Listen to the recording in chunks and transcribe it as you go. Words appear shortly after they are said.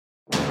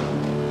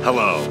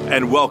Hello,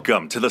 and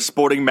welcome to the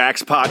Sporting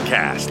Max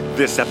podcast.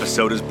 This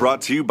episode is brought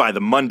to you by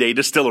the Monday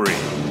Distillery.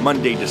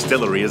 Monday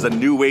Distillery is a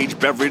new age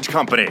beverage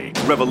company,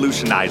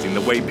 revolutionizing the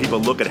way people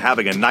look at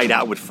having a night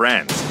out with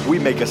friends. We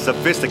make a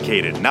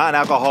sophisticated,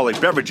 non-alcoholic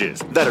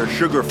beverages that are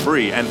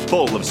sugar-free and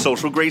full of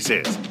social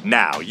graces.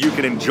 Now you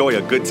can enjoy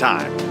a good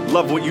time,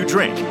 love what you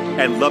drink,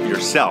 and love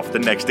yourself the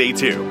next day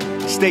too.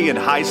 Stay in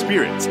high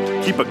spirits,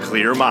 keep a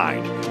clear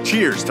mind.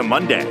 Cheers to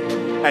Monday.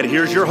 And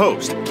here's your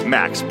host,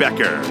 Max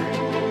Becker.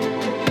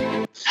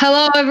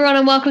 Hello everyone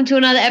and welcome to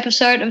another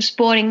episode of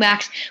Sporting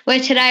Max, where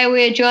today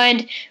we are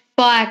joined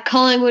by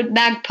Collingwood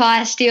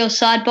Magpie Steel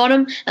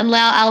Sidebottom and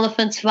Lau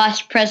Elephants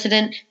Vice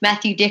President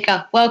Matthew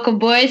Dicker. Welcome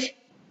boys.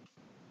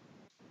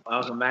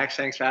 Welcome Max,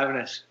 thanks for having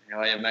us.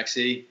 How are you,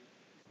 Maxie?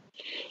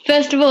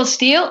 First of all,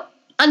 Steel,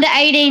 under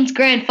 18's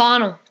grand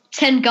final,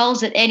 10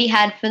 goals at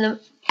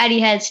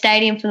Etihad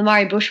Stadium for the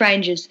Murray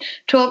Bushrangers.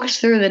 Talk us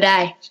through the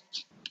day.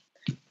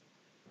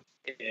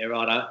 Yeah,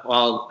 righto.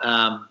 Well,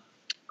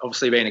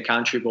 obviously being a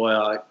country boy,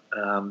 I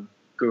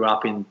grew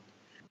up in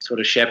sort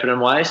of Shepparton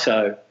way.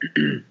 So,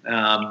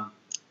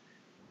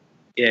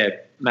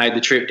 made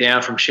the trip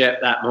down from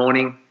Shep that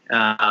morning.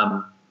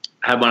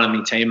 Had one of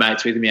my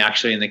teammates with me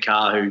actually in the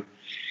car who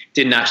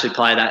didn't actually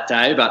play that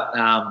day. But,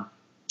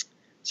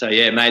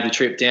 made the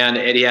trip down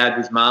to Etihad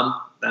with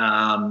Mum.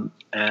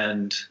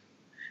 And,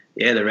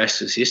 the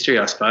rest was history,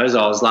 I suppose.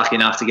 I was lucky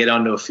enough to get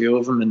onto a few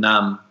of them and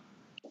I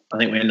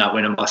think we ended up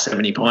winning by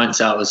 70 points.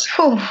 So it was...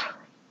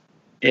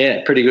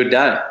 pretty good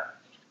day.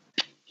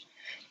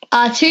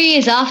 2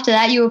 years after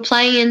that, you were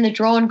playing in the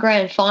drawn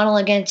grand final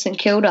against St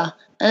Kilda.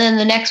 And then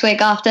the next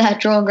week after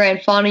that drawn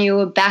grand final, you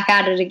were back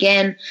at it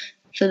again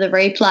for the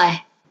replay.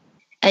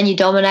 And you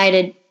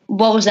dominated.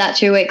 What was that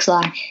 2 weeks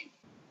like?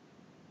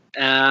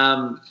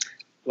 I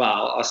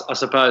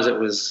suppose it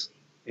was,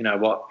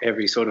 what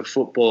every sort of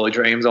footballer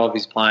dreams of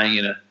is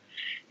playing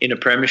in a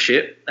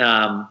premiership.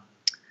 When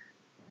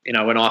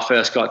I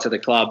first got to the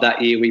club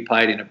that year, we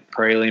played in a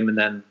prelim and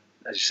then,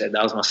 as you said,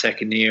 that was my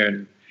second year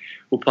and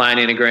we're playing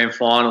in a grand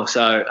final.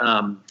 So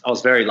I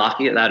was very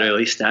lucky at that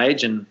early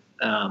stage and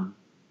I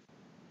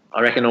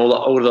reckon all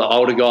the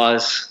older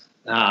guys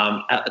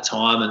at the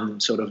time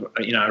and sort of,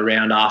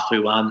 around after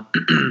we won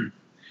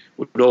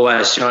would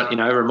always,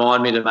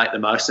 remind me to make the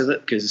most of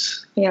it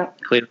because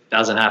clearly it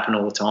doesn't happen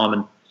all the time.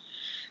 And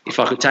if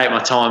I could take my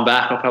time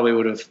back, I probably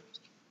would have,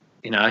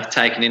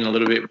 taken in a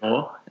little bit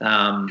more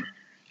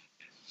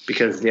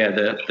because,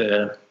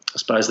 I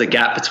suppose the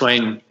gap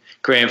between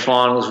grand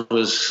finals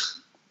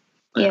was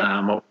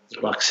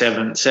like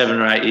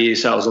seven or 8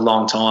 years, so it was a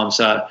long time.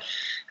 So,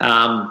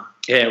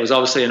 it was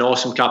obviously an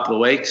awesome couple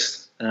of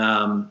weeks.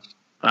 I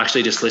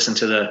actually just listened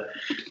to the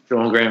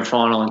drawn grand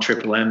final and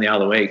Triple M the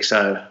other week,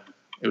 so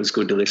it was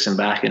good to listen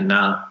back and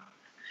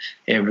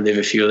relive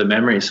a few of the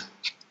memories.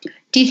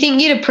 Do you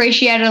think you'd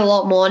appreciate it a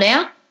lot more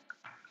now?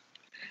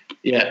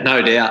 Yeah,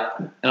 no doubt.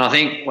 And I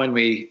think when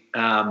we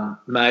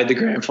made the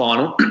grand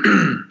final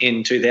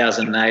in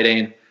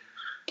 2018,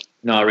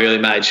 I really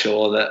made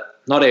sure that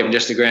not even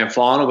just the grand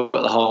final,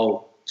 but the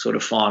whole sort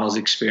of finals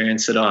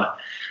experience that I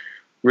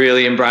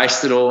really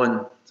embraced it all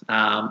and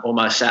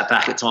almost sat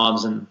back at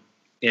times and,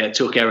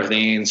 took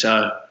everything in.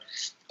 So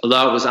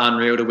although it was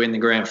unreal to win the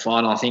grand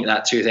final, I think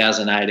that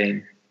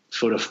 2018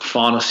 sort of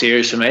final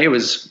series for me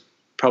was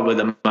probably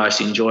the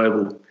most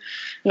enjoyable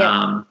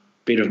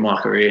bit of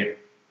my career.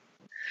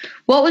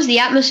 What was the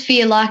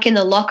atmosphere like in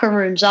the locker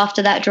rooms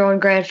after that drawn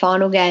grand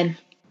final game?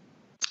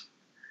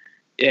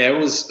 Yeah, it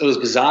was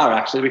bizarre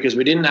actually because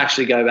we didn't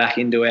actually go back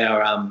into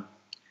our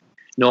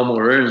normal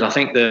rooms. I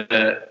think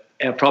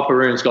our proper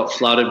rooms got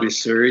flooded with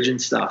sewage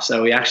and stuff,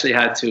 so we actually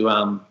had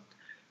to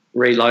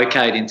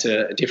relocate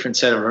into a different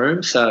set of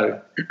rooms. So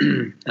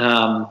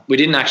we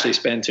didn't actually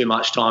spend too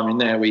much time in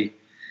there. We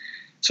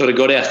sort of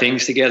got our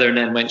things together and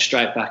then went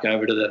straight back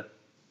over to the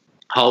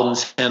Holden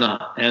Centre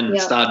and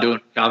started doing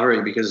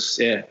recovery because,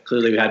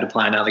 clearly we had to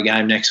play another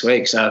game next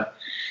week. So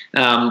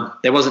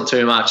there wasn't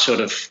too much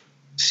sort of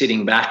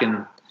sitting back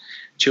and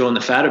chewing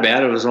the fat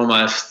about it. It was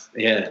almost,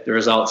 the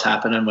results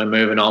happen and we're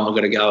moving on. We've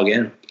got to go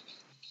again.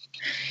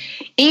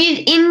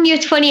 In your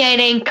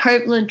 2018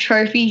 Copeland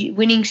Trophy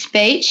winning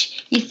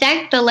speech, you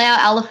thanked the Lau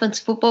Elephants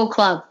Football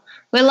Club.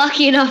 We're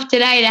lucky enough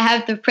today to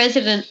have the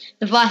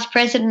vice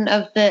president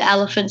of the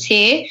Elephants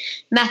here,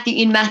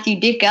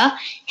 Matthew Dicker.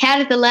 How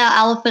did the Lau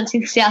Elephants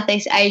in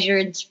Southeast Asia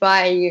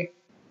inspire you?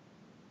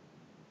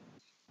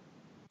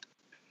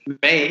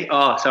 Me?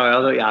 Oh, sorry,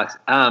 I thought you asked.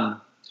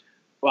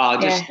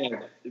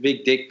 The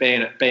Big Dick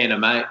being a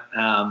mate,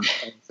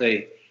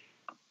 obviously,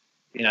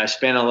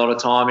 spent a lot of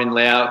time in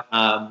Laos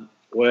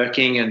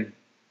working, and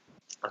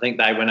I think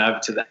they went over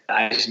to the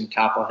Asian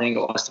Cup, I think it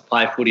was, to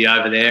play footy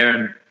over there,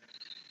 and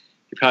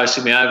he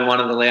posted me over one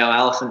of the Lao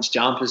Elephants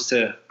jumpers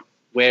to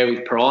wear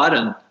with pride,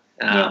 and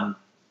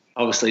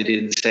obviously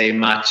didn't see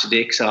much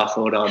Dick, so I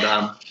thought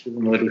I'd give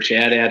him a little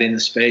shout out in the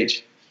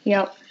speech.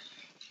 Yep.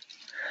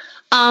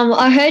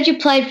 I heard you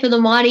played for the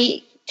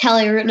mighty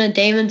Tallyrootna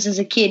Demons as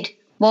a kid.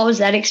 What was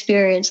that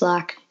experience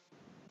like?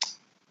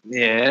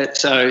 Yeah,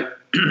 so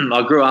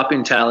I grew up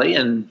in Tally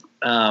and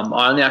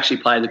I only actually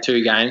played the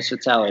 2 games for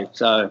Tally.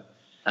 So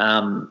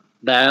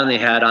they only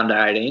had under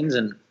 18s,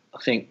 and I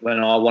think when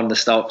I wanted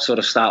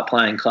to start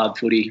playing club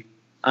footy,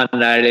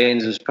 under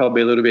 18s was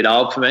probably a little bit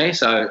old for me.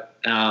 So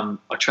I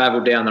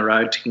travelled down the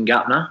road to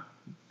Kingupna.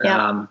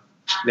 Yeah.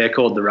 They're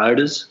called the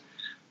Roaders.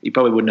 You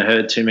probably wouldn't have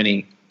heard too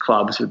many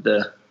clubs with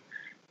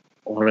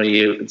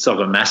it's like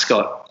a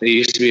mascot. There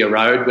used to be a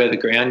road where the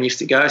ground used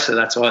to go, so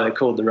that's why they're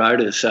called the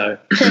Roaders. So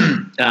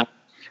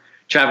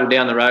travelled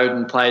down the road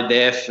and played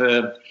there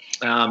for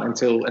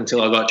until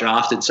I got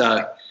drafted.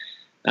 So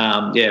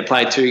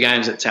played 2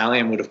 games at Tally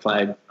and would have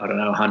played,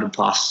 100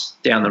 plus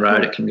down the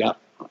road at Kingup.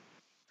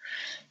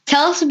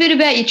 Tell us a bit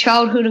about your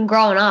childhood and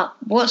growing up.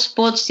 What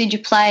sports did you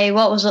play?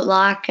 What was it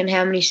like? And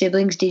how many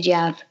siblings did you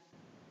have?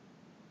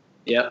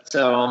 Yeah,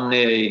 so I'm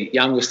the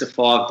youngest of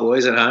 5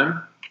 boys at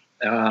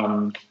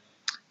home.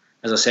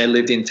 As I said,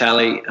 lived in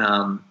Tally.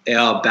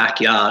 Our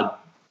backyard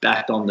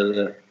backed onto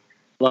the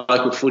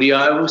local footy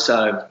oval.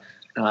 So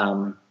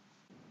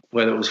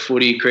whether it was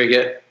footy,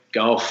 cricket,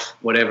 golf,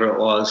 whatever it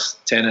was,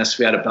 tennis,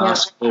 we had a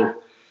basketball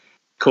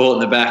court in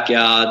the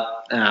backyard.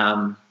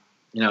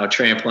 A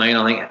trampoline.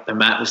 I think the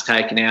mat was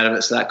taken out of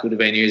it, so that could have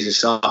been used as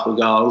soccer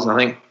goals. I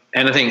think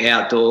anything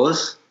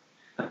outdoors,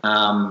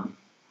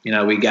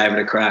 we gave it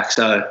a crack.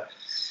 So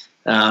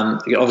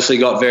it obviously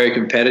got very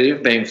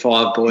competitive, being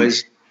 5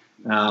 boys,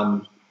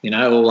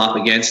 all up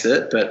against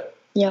it. But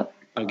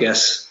I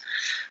guess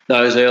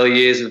those early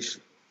years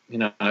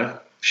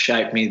have,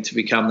 shaped me to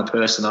become the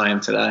person I am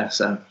today.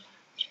 So,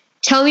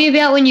 tell me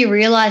about when you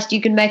realised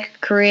you could make a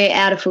career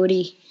out of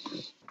footy.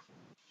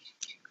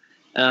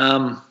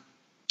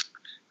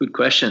 Good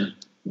question.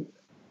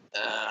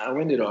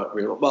 When did I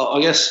realise? Well,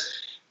 I guess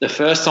the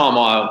first time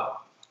I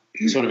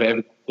sort of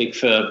ever picked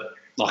for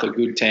like a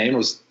good team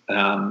was,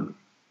 I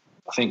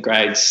think,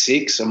 grade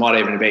 6. It might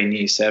even have been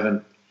year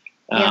 7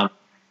 for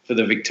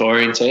the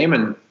Victorian team.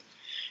 And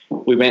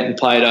we went and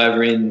played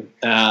over in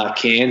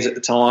Cairns at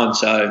the time.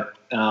 So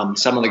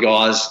some of the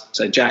guys,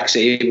 so Jack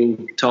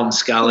Siebel, Tom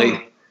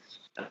Scully,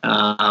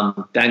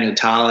 Daniel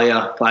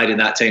Talia played in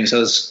that team. So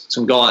there's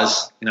some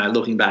guys,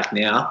 looking back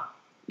now,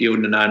 you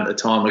wouldn't have known at the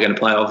time we're going to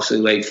play, obviously,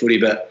 league footy.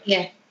 But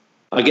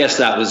I guess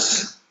that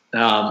was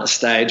a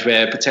stage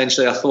where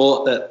potentially I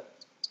thought that,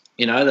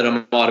 that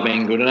I might have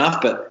been good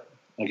enough. But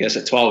I guess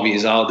at 12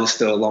 years old, there's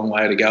still a long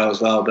way to go as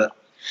well. But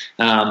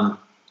I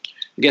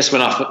guess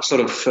when I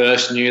sort of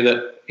first knew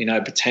that,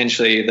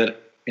 potentially that,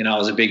 I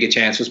was a bigger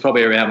chance was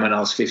probably around when I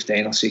was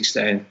 15 or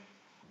 16.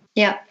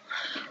 Yeah.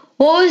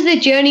 What was the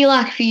journey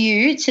like for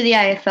you to the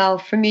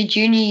AFL from your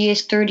junior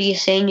years through to your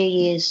senior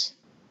years?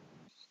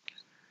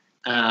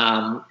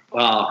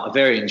 Well, a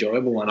very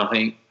enjoyable one, I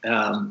think.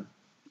 I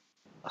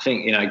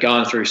think,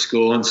 going through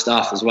school and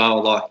stuff as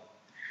well, like,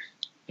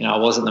 I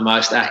wasn't the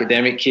most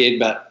academic kid,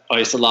 but I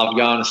used to love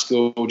going to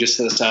school just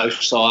to the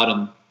social side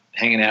and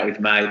hanging out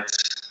with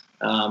mates,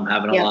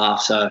 having a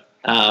laugh. So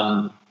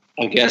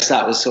I guess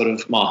that was sort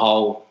of my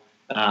whole,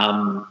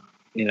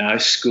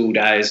 school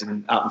days,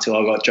 and up until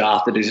I got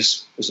drafted, it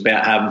just was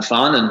about having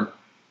fun. And,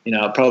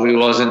 it probably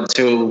wasn't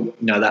until,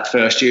 that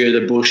first year of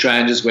the Bush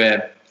Rangers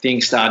where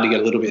things started to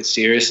get a little bit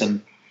serious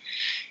and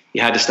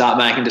you had to start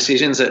making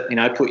decisions that,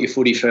 put your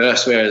footy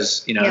first,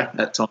 whereas,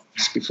 at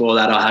times before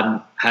that I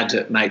hadn't had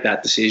to make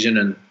that decision.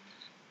 And,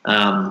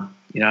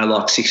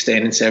 like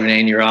 16 and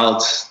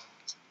 17-year-olds,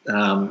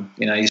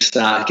 you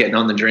start getting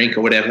on the drink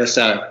or whatever.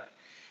 So,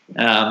 you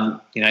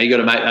got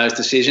to make those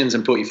decisions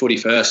and put your footy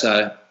first.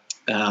 So,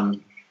 but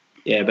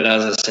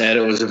as I said,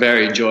 it was a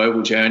very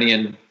enjoyable journey.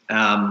 And,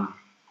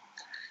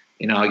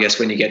 I guess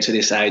when you get to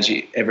this age,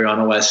 everyone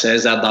always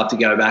says they'd love to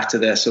go back to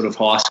their sort of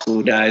high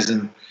school days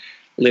and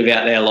live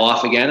out their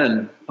life again.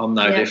 And I'm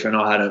no different.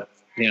 I had a,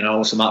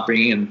 awesome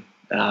upbringing,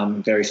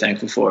 and very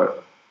thankful for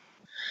it.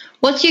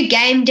 What's your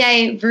game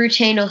day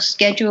routine or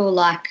schedule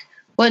like?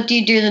 What do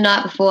you do the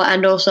night before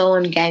and also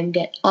on game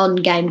day?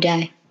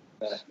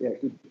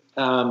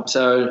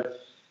 So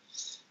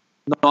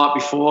night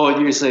before,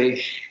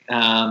 usually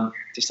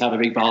just have a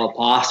big bowl of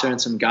pasta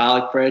and some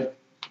garlic bread.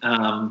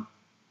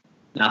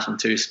 Nothing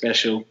too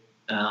special.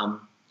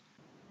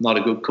 Not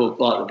a good cook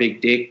like the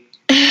Big Dick.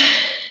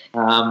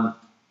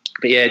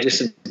 But yeah, just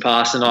some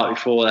pasta the night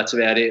before. That's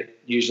about it.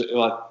 Usually,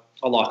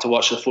 I like to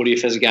watch the footy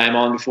if there's a game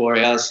on before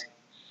hours.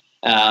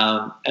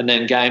 And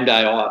then game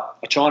day, I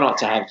try not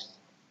to have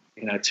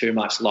too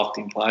much locked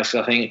in place.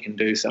 I think it can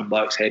do some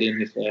blokes' head in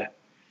if they're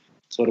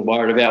sort of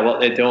worried about what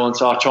they're doing.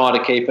 So I try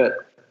to keep it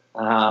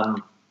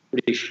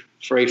pretty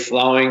free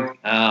flowing.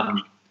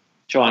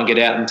 Try and get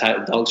out and take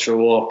the dogs for a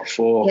walk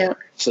before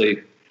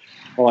obviously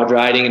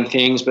hydrating and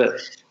things. But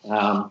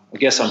I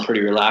guess I'm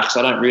pretty relaxed.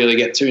 I don't really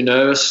get too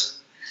nervous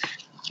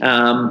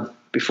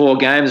before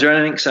games or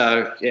anything.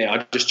 So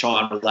I just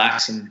try and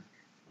relax and I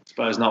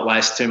suppose not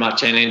waste too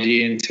much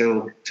energy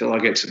until I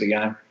get to the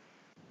game.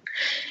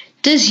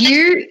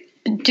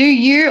 Do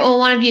you or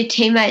one of your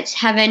teammates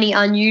have any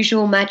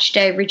unusual match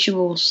day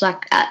rituals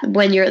like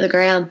when you're at the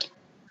ground?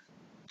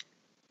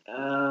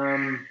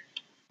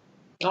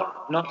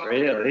 Not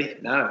really,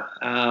 no.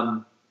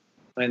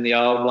 when the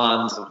old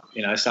ones,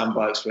 some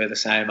blokes wear the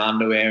same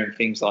underwear and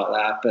things like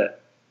that.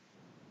 But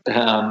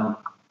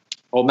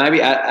or maybe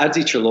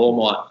Adzi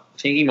Treloar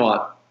he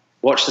might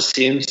watch The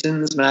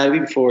Simpsons maybe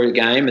before a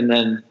game, and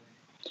then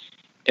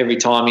every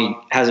time he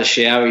has a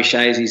shower, he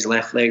shaves his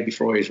left leg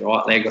before his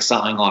right leg or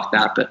something like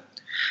that. But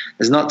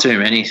there's not too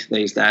many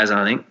these days,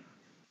 I think.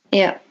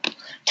 Yeah.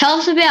 Tell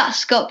us about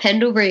Scott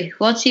Pendlebury.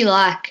 What's he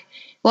like?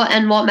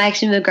 What makes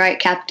him a great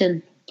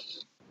captain?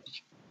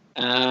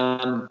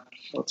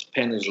 What's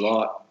Pendle's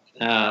like?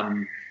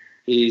 I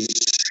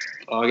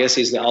guess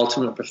he's the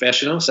ultimate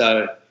professional.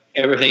 So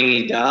everything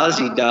he does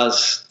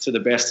to the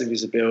best of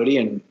his ability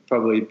and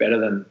probably better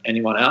than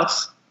anyone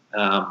else.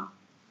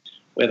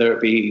 Whether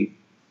it be,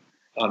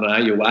 I don't know,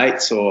 your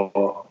weights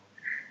or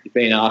you've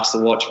been asked to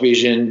watch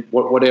vision,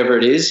 whatever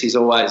it is, he's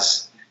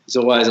always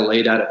a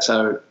lead at it.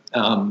 So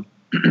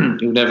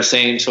you'll never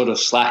see him sort of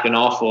slacking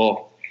off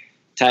or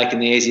taking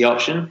the easy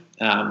option.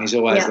 He's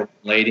always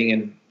leading,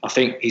 and I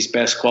think his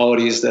best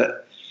quality is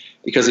that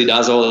because he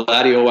does all of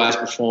that, he always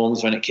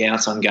performs when it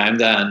counts on game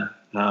day.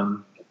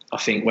 And I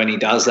think when he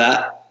does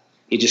that,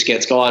 he just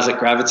gets guys that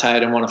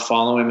gravitate and want to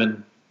follow him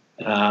and,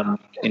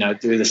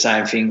 do the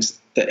same things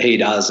that he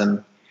does.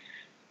 And,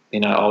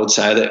 I would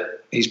say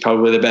that he's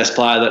probably the best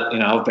player that,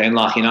 I've been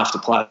lucky enough to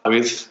play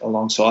with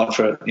alongside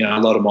for, a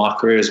lot of my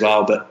career as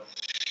well. But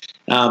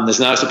there's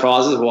no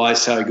surprises why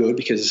he's so good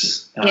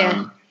because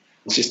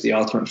it's just the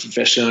ultimate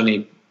professional, and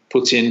he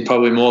puts in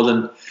probably more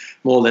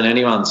than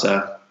anyone.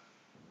 So,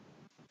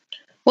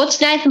 what's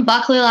Nathan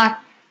Buckley like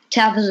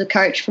to have as a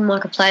coach from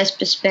like a player's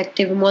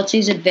perspective, and what's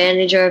his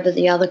advantage over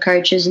the other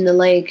coaches in the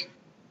league?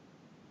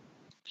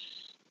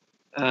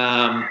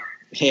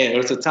 It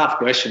was a tough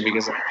question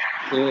because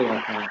really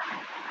I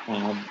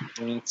can't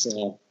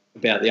answer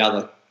about the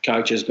other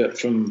coaches, but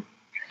from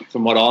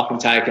what I can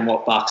take and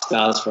what Bucks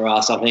does for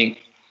us, I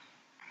think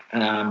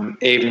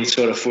even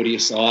sort of footy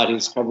aside,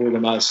 he's probably the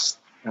most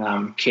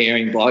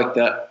caring bloke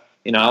that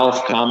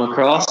I've come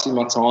across in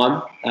my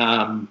time.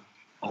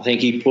 I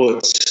think he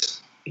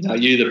puts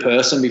you the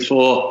person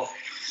before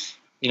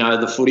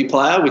the footy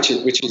player, which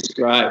is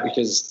great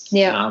because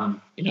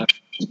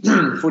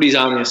footy's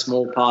only a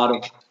small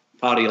part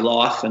of your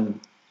life, and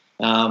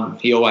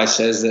he always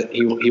says that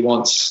he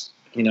wants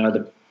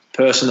the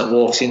person that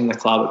walks in the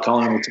club at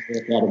Collingwood to be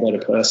a better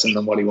person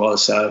than what he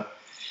was. So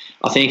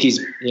I think his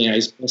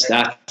best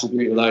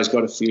attribute, although he's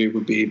got a few,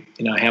 would be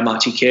how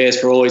much he cares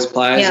for all his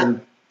players and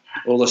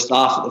all the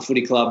staff at the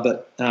footy club.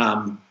 But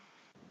and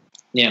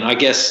I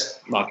guess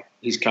like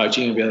his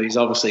coaching ability, he's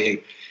obviously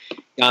a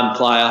young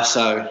player.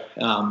 So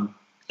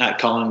at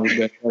Collingwood,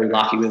 we're very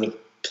lucky with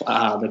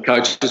the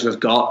coaches we've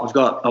got. We've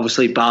got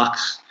obviously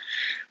Bucks.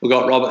 We've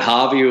got Robert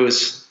Harvey, who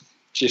is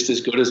just as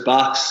good as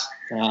Bucks.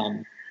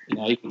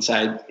 You can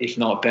say, if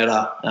not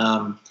better,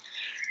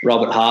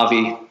 Robert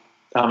Harvey.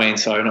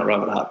 Not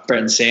Robert Harvey.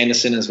 Brenton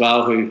Sanderson as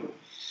well, who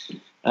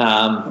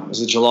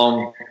was a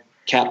Geelong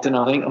captain,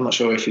 I think. I'm not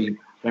sure if he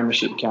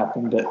premiership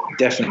captain, but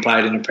definitely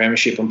played in a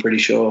premiership, I'm pretty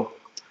sure.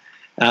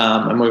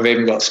 And we've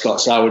even got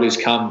Scott Selwood, who's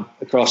come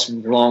across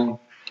from Geelong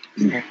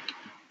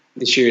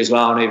this year as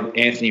well, and even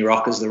Anthony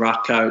Rocker's the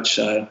ruck coach.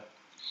 So,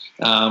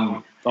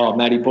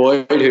 Matty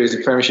Boyd, who's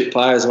a premiership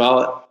player as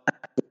well at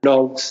the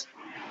Dogs.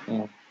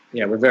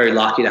 We're very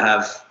lucky to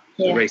have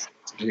the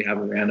resources we have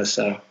around us.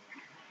 So,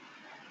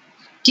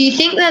 do you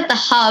think that the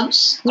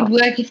hubs would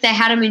work if they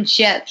had them in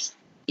Shep?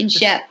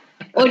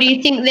 Or do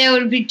you think there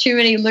would be too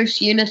many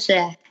loose units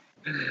there?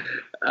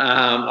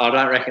 I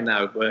don't reckon they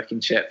would work in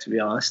Shep, to be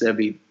honest. There'd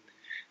be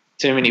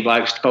too many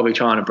blokes probably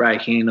trying to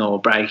break in or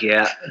break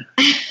out.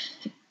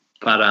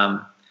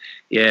 But,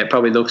 it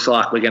probably looks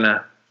like we're going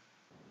to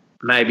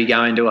maybe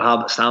go into a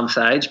hub at some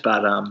stage.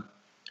 But,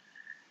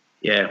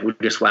 we'll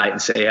just wait and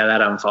see how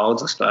that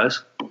unfolds, I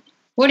suppose.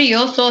 What are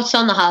your thoughts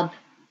on the hub?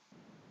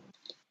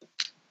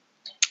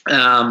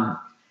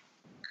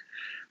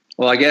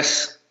 Well, I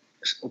guess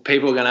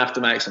people are going to have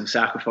to make some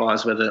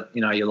sacrifice, whether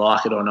you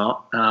like it or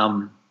not.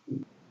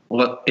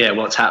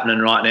 What's happening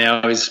right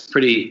now is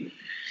pretty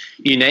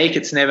unique.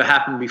 It's never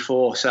happened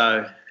before,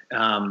 so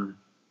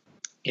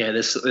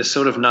there's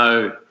sort of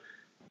no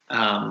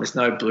there's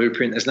no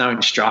blueprint. There's no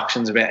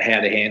instructions about how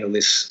to handle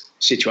this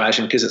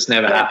situation because it's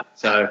never happened.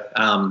 So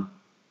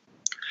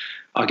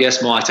I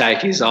guess my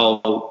take is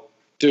I'll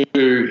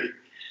do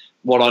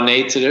what I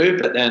need to do,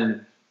 but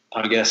then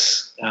I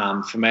guess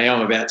for me,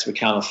 I'm about to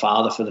become a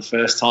father for the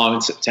first time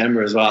in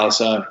September as well.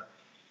 So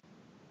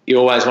you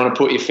always want to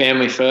put your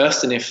family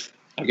first, and if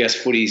I guess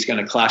footy is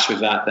going to clash with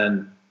that,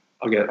 then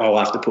I'll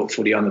have to put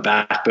footy on the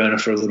back burner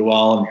for a little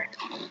while and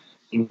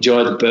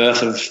enjoy the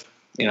birth of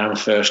my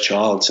first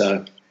child.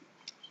 So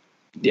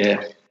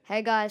yeah.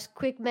 Hey guys,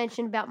 quick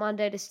mention about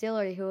Monday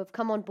Distillery, who have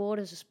come on board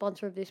as a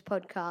sponsor of this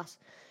podcast.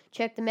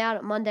 Check them out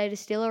at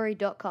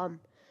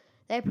mondaydistillery.com.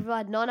 They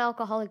provide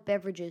non-alcoholic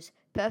beverages,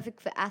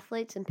 perfect for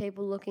athletes and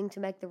people looking to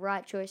make the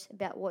right choice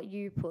about what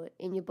you put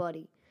in your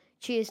body.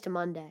 Cheers to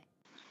Monday.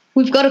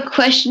 We've got a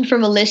question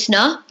from a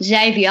listener,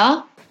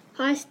 Xavier.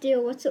 Hi,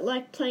 Steele. What's it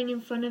like playing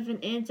in front of an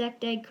Anzac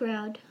Day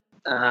crowd?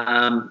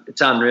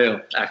 It's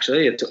unreal,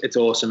 actually. It's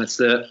awesome. It's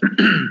the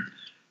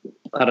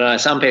I don't know.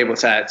 Some people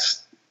say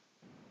it's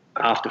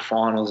after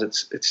finals,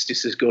 it's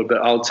just as good,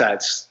 but I would say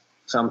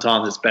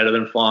sometimes it's better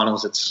than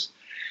finals. It's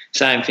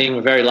same thing.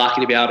 We're very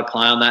lucky to be able to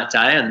play on that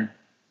day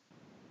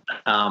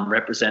and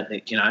represent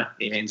the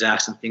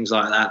Anzacs and things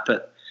like that.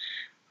 But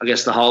I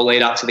guess the whole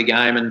lead up to the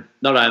game, and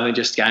not only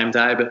just game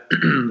day, but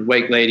the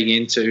week leading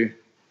into,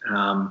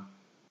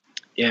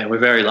 we're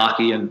very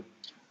lucky. And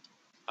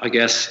I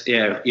guess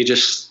you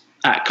just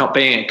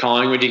being at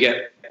Collingwood, you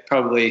get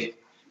probably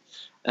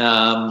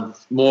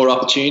more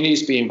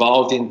opportunities to be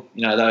involved in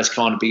those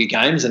kind of bigger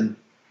games, and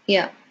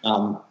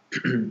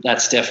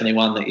that's definitely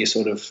one that you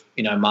sort of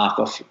mark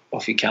off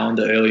your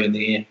calendar early in the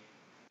year.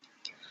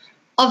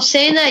 I've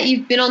seen that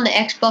you've been on the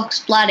Xbox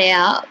flat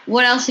out.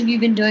 What else have you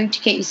been doing to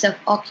keep yourself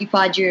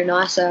occupied during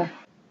ISO?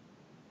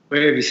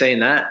 Where have you seen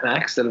that,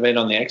 Max, that have been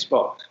on the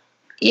Xbox?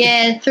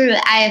 Yeah, through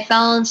the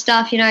AFL and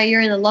stuff.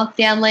 You're in the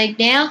lockdown league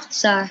now,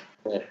 so.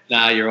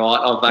 No, you're right.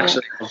 I've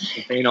actually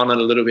been on it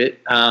a little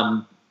bit.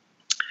 So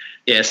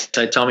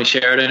Tommy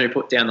Sheridan, who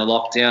put down the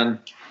lockdown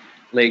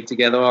league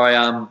together,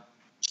 I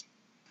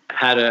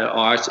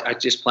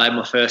just played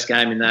my first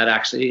game in that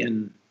actually,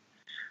 and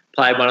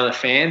played one of the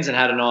fans and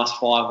had a nice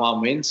 5-1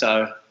 win.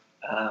 So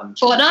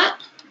Fortnite?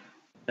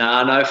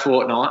 No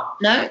Fortnite.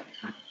 No.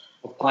 I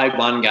played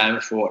one game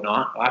of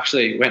Fortnite. I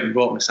actually went and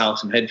bought myself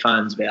some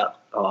headphones about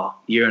a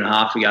year and a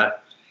half ago.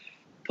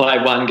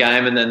 Played one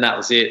game and then that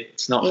was it.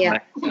 It's not for me.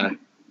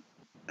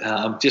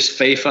 Just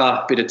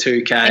FIFA, bit of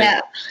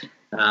 2K,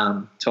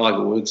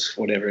 Tiger Woods,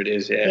 whatever it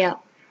is. Yeah.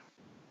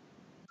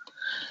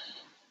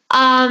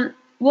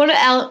 What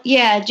else?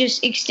 Yeah,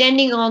 just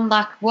extending on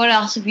what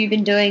else have you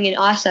been doing in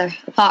ISO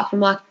apart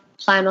from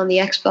playing on the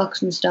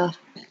Xbox and stuff?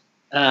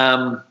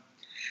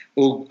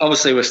 Well,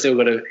 obviously we're still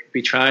got to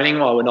be training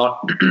while we're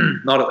not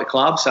at the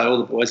club. So all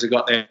the boys have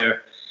got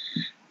their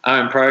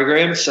own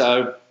programs.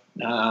 So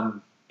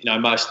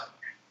most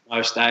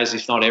days,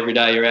 if not every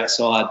day, you're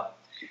outside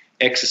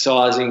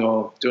exercising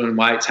or doing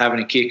weights, having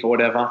a kick or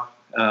whatever.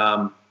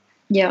 2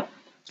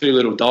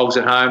 little dogs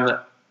at home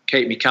that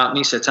keep me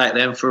company, so take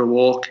them for a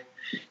walk.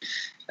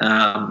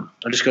 I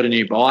just got a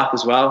new bike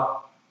as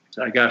well,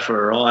 so I go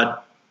for a ride.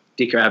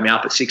 Dicker had me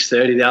up at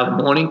 6:30 the other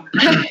morning.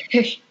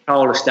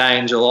 Coldest day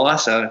in July,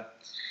 so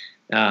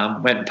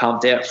went and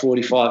pumped out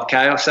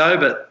 45k or so.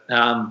 But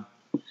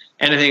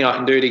anything I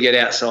can do to get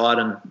outside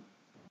and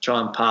try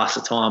and pass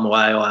the time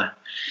away, I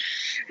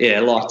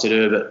like to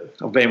do. But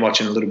I've been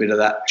watching a little bit of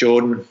that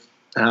Jordan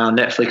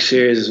Netflix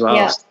series as well.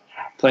 Yeah.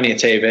 Plenty of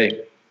TV.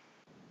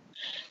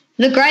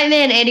 The great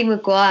man Eddie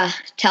McGuire.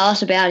 Tell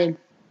us about him.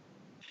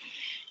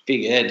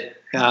 Big Ed.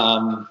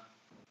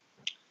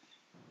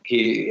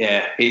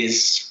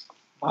 He's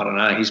I don't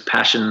know. His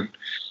passion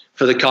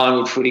for the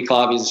Collingwood Footy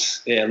Club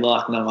is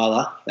like no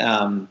other.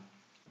 I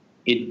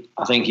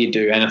think he'd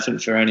do anything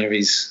for any of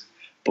his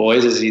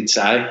boys, as he'd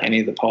say,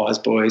 any of the Pies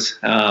boys.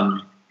 I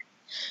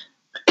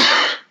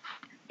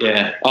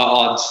don't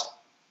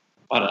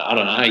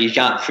know. You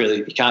can't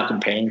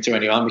compare him to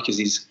anyone because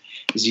he's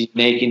a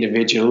unique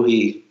individual.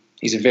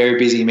 He's a very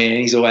busy man.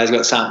 He's always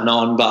got something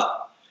on, but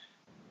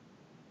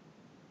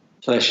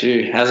bless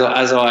you. As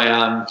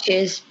I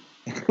cheers.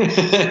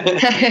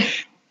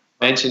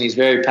 mentioned, he's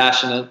very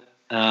passionate.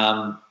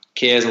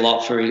 Cares a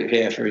lot for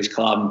his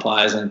club and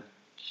players, and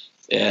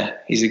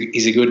he's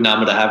a good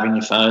number to have in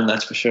your phone.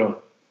 That's for sure.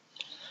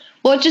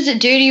 What does it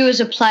do to you as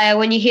a player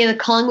when you hear the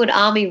Collingwood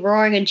Army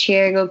roaring and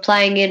cheering or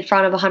playing in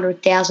front of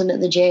 100,000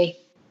 at the G?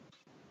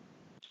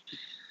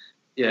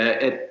 Yeah,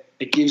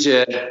 it gives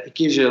you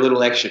a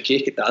little extra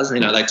kick. It does. They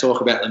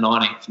talk about the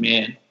 19th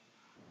man.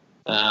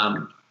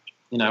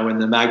 When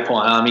the Magpie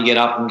Army get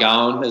up and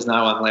going, there's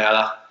no one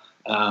louder.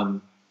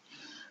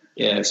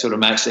 It sort of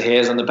makes the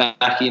hairs on the back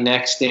of your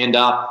neck stand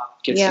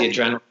up, gets the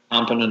adrenaline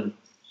pumping, and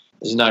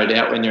there's no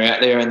doubt when you're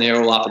out there and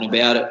they're all up and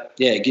about it,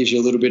 it gives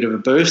you a little bit of a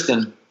boost,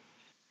 and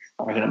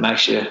I reckon it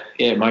makes you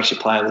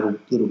play a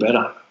little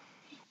better.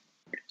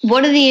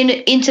 What are the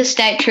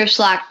interstate trips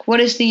like? What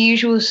is the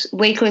usual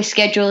weekly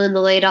schedule in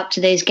the lead up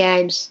to these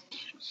games?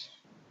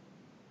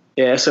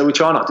 Yeah, so we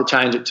try not to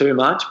change it too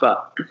much,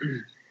 but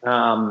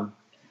some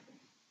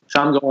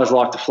guys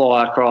like to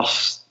fly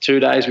across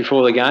 2 days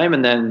before the game,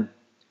 and then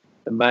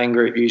the main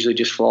group usually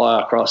just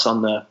fly across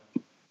on the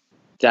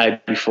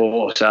day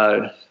before.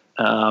 So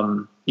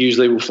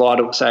usually we'll fly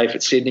to, say if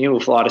it's Sydney,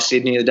 we'll fly to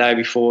Sydney the day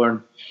before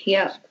and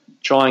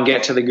try and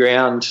get to the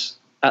ground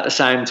at the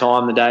same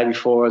time the day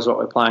before as what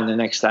we're playing the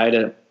next day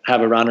to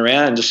have a run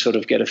around and just sort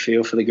of get a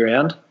feel for the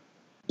ground.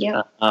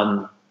 Yeah.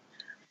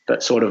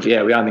 But sort of, we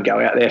only go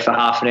out there for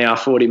half an hour,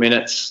 40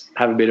 minutes,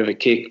 have a bit of a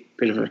kick,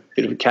 bit of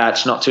a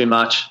catch, not too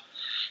much.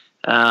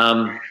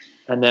 And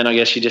then I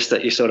guess you just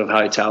at your sort of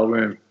hotel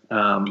room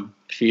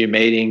for your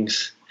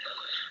meetings.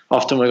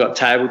 Often we've got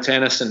table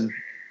tennis and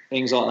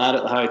things like that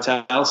at the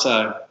hotel.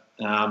 So,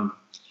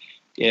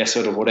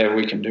 sort of whatever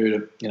we can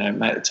do to,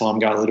 make the time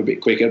go a little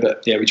bit quicker.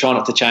 But, we try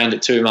not to change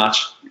it too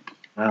much.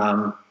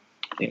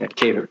 Keep it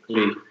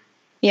pretty,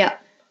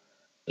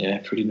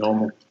 pretty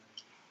normal.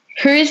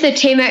 Who is the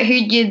teammate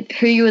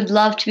who you would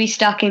love to be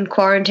stuck in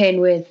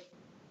quarantine with?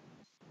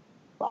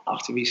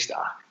 Love to be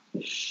stuck.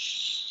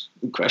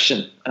 Good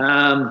question.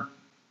 I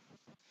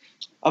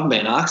haven't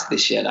been asked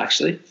this yet,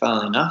 actually,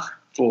 funnily enough,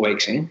 4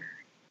 weeks in.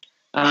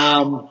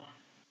 I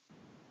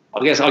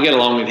guess I get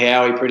along with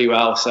Howie pretty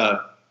well, so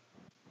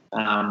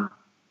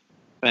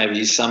maybe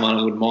he's someone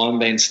I wouldn't mind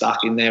being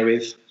stuck in there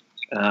with.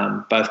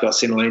 Both got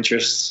similar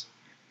interests.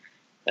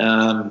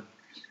 I'll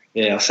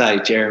say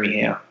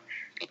Jeremy Howe.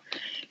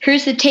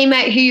 Who's the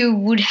teammate who you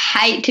would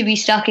hate to be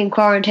stuck in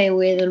quarantine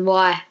with, and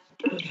why?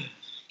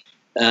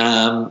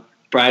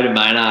 Braden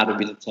Maynard would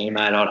be the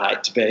teammate I'd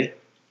hate to be.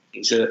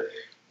 He's a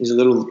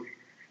little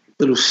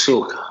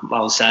sook, I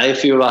would say. A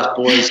few of us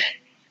boys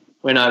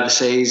went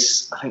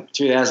overseas, I think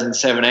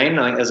 2017. I think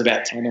there was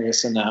about 10 of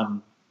us,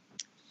 and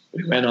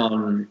we went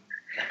on,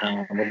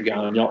 we'll go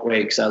on yacht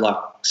week, so like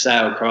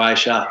sail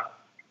Croatia.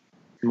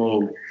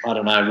 Well, I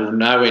don't know, we were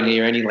nowhere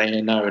near any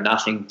land,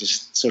 nothing,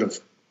 just sort of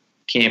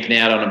camping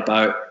out on a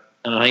boat.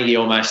 And I think he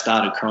almost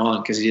started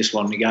crying because he just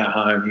wanted to go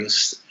home. He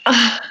was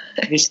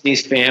missing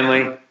his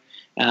family.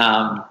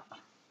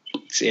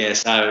 So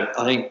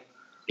I think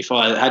if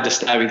I had to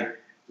stay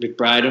with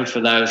Braden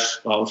for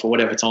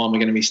whatever time we're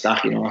going to be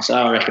stuck in ISO,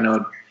 I reckon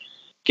I'd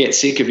get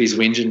sick of his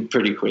whinging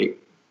pretty quick.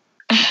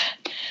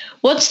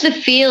 What's the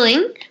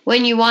feeling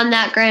when you won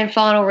that grand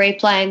final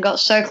replay and got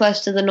so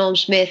close to the Norm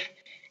Smith?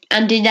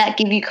 And did that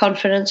give you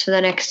confidence for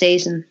the next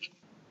season?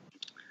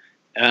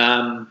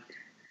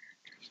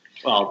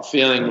 The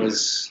feeling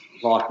was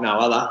like no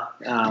other.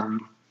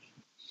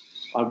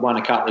 I'd won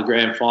a couple of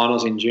grand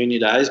finals in junior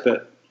days,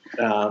 but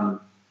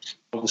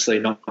obviously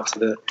not to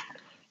the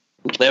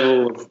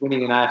level of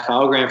winning an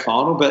AFL grand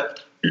final. But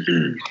I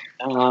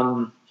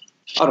don't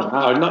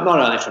know, not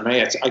only for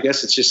me, I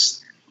guess it's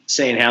just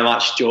seeing how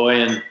much joy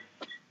and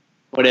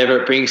whatever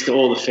it brings to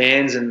all the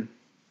fans, and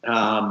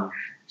how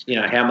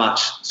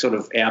much sort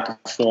of our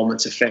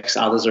performance affects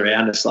others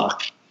around us.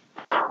 Like,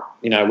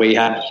 we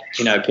had,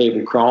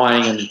 people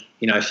crying and,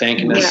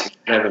 thanking us,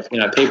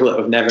 people that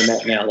we've never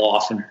met in our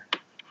life, and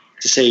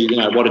to see,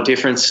 what a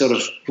difference sort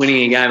of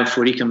winning a game of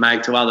footy can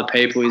make to other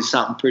people is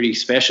something pretty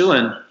special.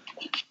 And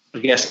I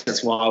guess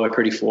that's why we're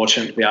pretty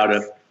fortunate to be able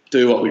to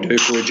do what we do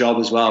for a job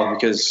as well,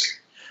 because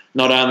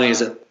not only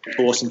is it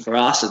awesome for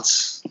us,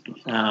 it's,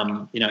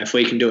 if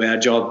we can do our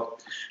job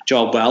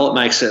well, it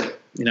makes it,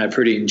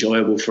 pretty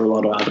enjoyable for a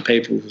lot of other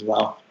people as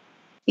well.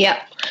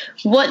 Yeah.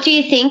 What do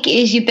you think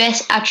is your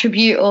best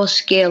attribute or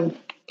skill?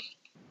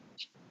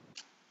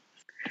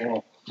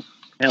 Oh,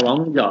 how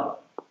long we got?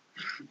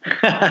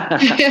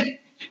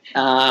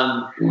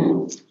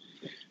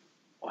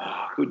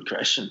 Good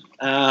question.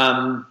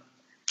 I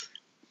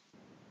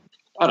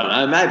don't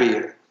know.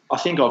 Maybe I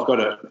think I've got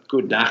a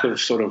good knack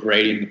of sort of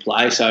reading the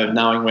play, so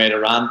knowing where to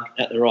run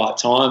at the right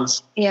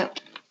times. Yeah.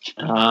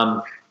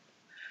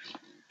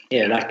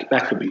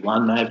 That could be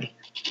one maybe.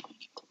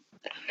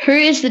 Who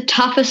is the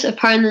toughest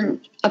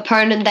opponent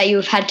that you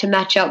have had to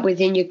match up with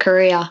in your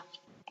career?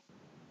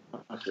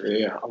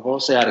 I've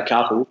also had a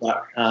couple,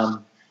 but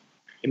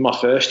in my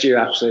first year,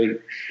 actually,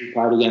 we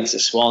played against the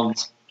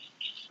Swans,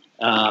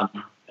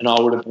 and I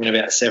would have been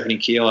about 70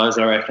 kilos,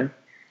 I reckon.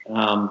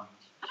 I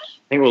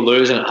think we were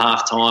losing at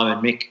half time,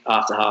 and Mick,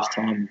 after half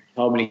time,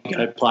 told me to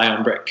go play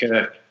on Brett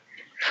Kirk.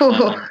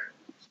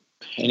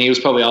 And he was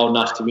probably old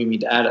enough to be my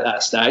dad at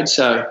that stage,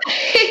 so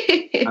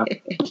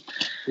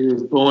he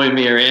was bullying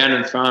me around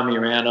and throwing me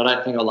around. I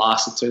don't think I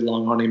lasted too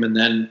long on him, and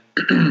then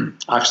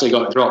I actually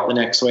got dropped the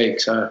next week.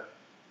 So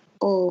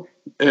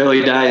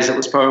early days, it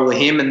was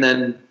probably him, and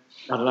then,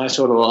 I don't know,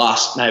 sort of the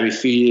last maybe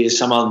few years,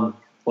 someone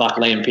like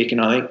Liam Picken,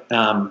 I think.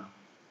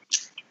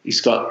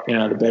 He's got,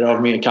 the better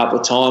of me a couple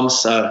of times,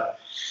 so,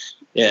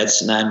 yeah, it's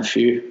to name a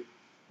few.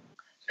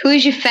 Who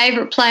is your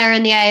favourite player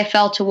in the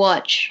AFL to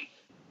watch?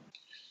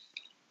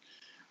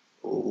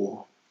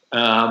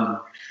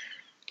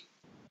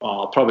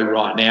 Probably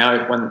right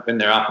now, when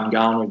they're up and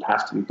going, would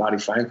have to be Buddy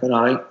Franklin,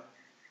 I think.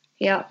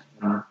 Yeah.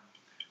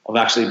 I've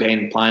actually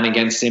been playing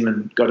against him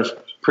and got a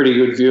pretty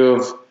good view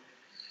of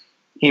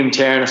him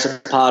tearing us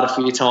apart a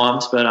few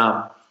times.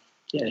 But,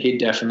 he'd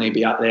definitely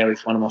be up there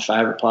with one of my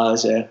favourite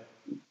players, yeah.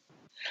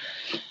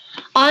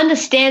 I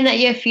understand that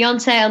your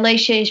fiancée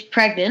Alicia is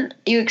pregnant.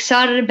 Are you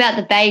excited about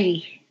the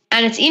baby?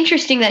 And it's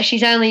interesting that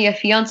she's only your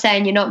fiancée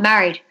and you're not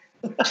married.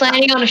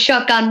 Planning on a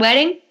shotgun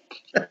wedding?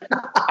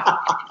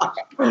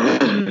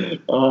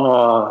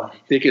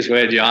 Dick has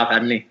weird you up,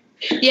 hadn't he?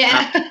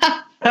 Yeah.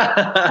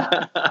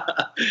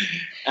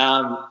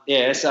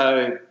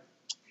 So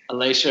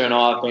Alicia and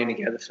I have been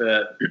together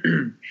for,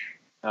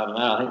 I don't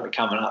know, I think we're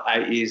coming up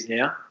 8 years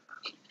now.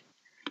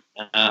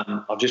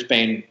 I've just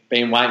been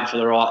waiting for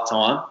the right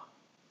time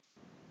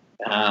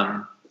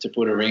to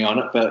put a ring on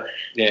it. But,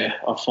 yeah,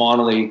 I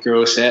finally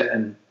grew a set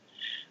and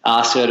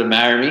asked her to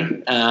marry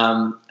me.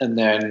 And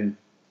then,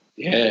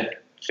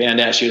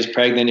 found out she was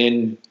pregnant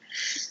in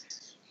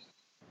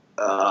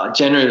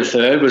January the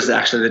 3rd was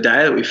actually the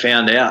day that we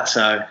found out.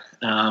 So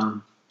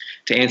to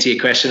answer your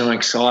question, I'm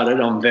excited.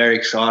 I'm very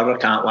excited. I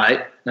can't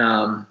wait.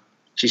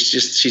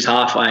 She's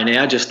halfway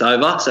now, just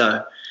over.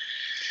 So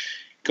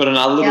got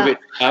another little bit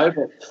to go,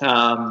 but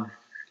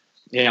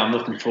I'm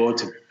looking forward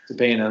to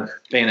being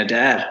a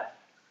dad.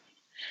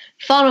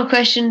 Final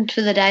question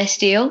for the day,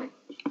 Steele.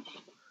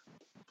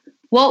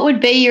 What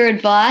would be your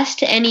advice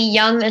to any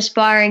young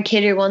aspiring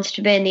kid who wants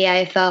to be in the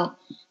AFL?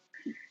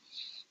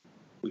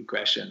 Good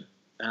question.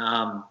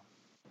 Well,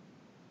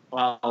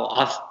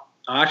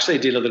 I actually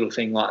did a little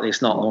thing like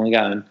this not long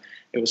ago, and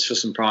it was for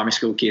some primary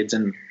school kids.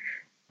 And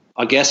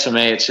I guess for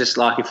me, it's just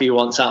like if you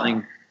want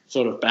something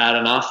sort of bad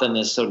enough, then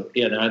there's sort of,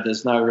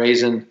 there's no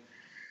reason,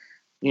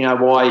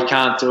 why you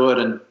can't do it.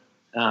 And,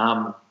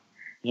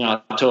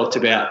 I talked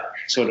about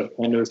sort of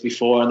Pendles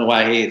before and the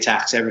way he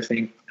attacks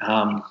everything.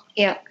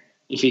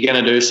 If you're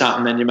going to do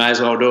something, then you may as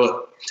well do it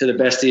to the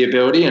best of your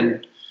ability.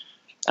 And,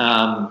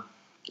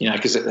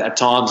 because at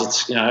times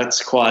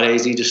it's quite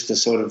easy just to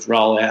sort of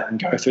roll out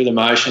and go through the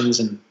motions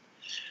and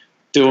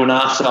do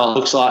enough so it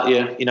looks like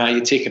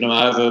you're ticking them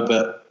over.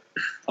 But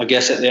I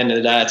guess at the end of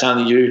the day, it's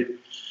only you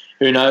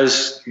who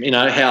knows,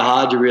 how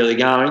hard you're really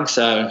going.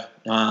 So,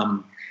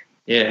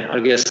 I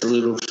guess a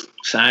little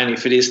saying,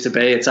 if it is to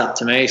be, it's up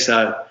to me.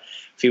 So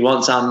if you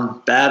want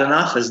something bad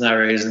enough, there's no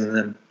reason,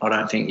 then I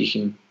don't think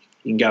you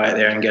can go out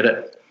there and get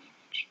it.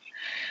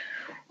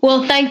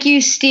 Well, thank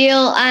you,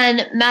 Steele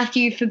and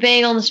Matthew, for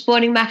being on the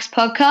Sporting Max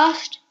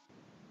podcast.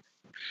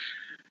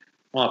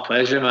 My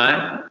pleasure,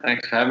 mate.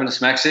 Thanks for having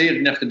us, Maxie. You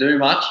didn't have to do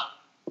much.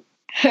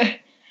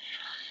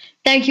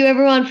 Thank you,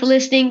 everyone, for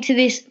listening to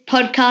this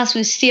podcast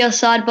with Steele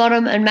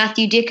Sidebottom and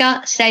Matthew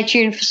Dicker. Stay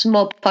tuned for some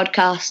more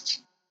podcasts.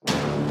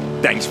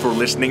 Thanks for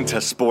listening to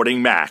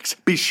Sporting Max.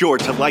 Be sure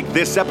to like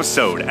this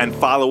episode and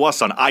follow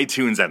us on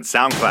iTunes and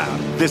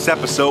SoundCloud. This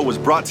episode was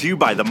brought to you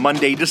by the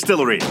Monday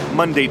Distillery.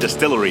 Monday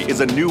Distillery is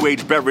a new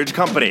age beverage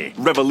company,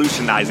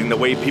 revolutionizing the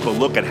way people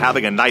look at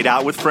having a night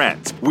out with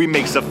friends. We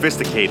make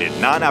sophisticated,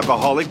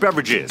 non-alcoholic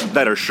beverages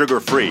that are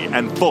sugar-free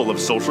and full of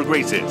social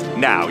graces.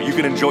 Now you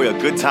can enjoy a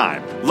good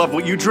time, love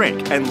what you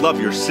drink, and love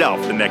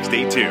yourself the next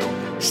day too.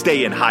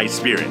 Stay in high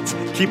spirits.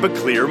 Keep a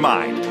clear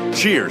mind.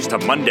 Cheers to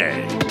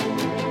Monday.